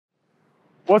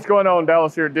What's going on,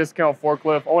 Dallas here at Discount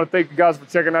Forklift? I want to thank you guys for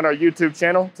checking out our YouTube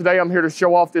channel. Today I'm here to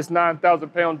show off this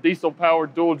 9,000-pound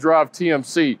diesel-powered dual-drive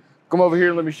TMC. Come over here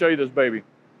and let me show you this baby.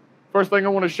 First thing I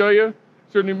want to show you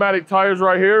is your pneumatic tires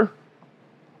right here.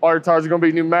 All your tires are going to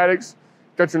be pneumatics.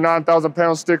 Got your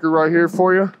 9,000-pound sticker right here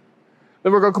for you.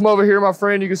 Then we're going to come over here, my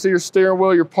friend. You can see your steering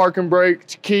wheel, your parking brake,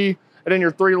 your key, and then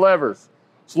your 3 levers.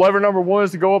 So lever number 1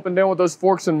 is to go up and down with those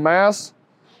forks and mass.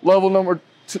 Lever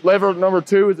number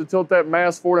 2 is to tilt that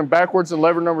mass forward and backwards, and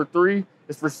lever number 3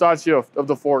 is for side shift of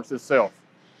the forks itself.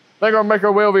 Then we're going to make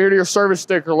our way over here to your service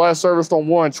sticker, last serviced on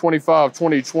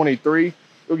 1/25/2023.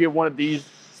 You'll get one of these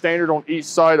standard on each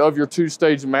side of your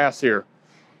 2-stage mass here.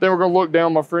 Then we're going to look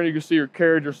down, my friend. You can see your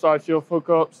carriage, your side shift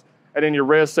hookups, and then your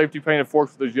red safety painted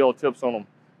forks with those yellow tips on them.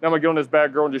 Now I'm going to go in this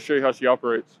bad girl and just show you how she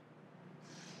operates.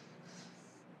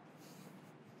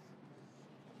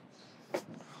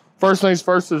 First things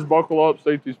first is buckle up.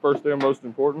 Safety's first and most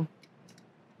important.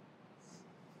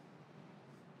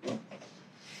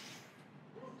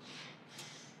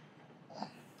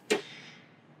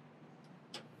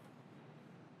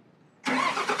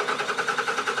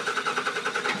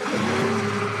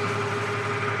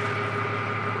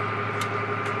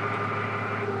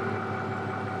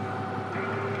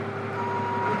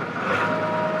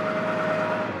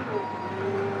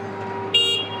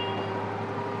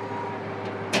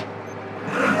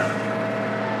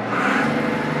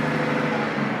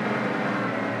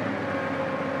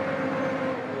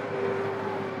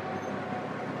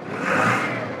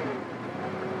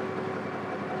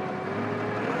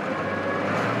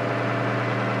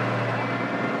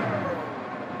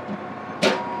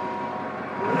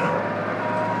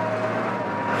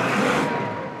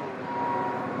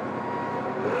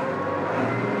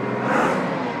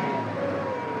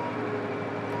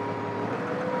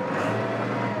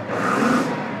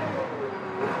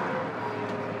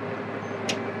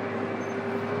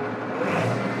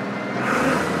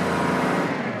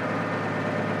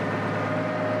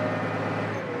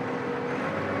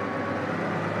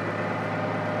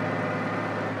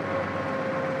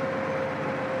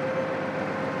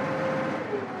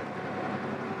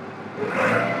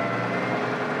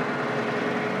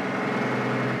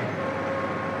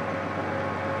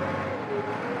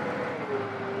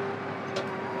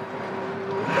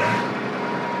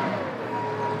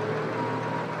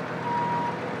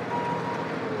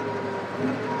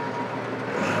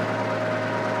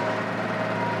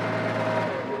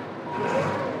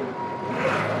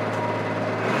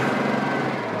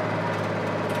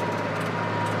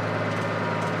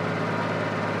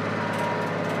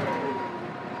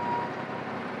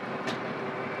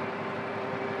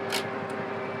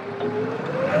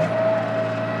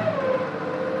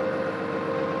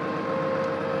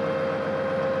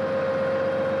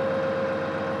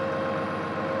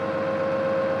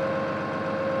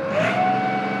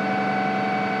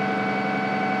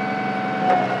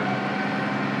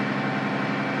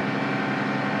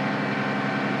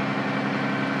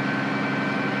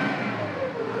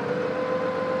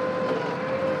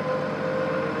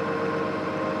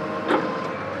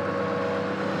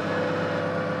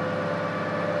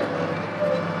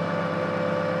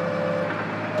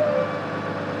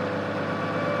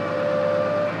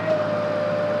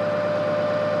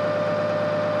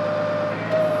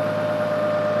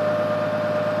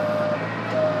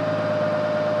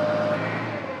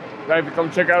 Now if you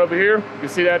come check out over here, you can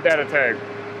see that data tag.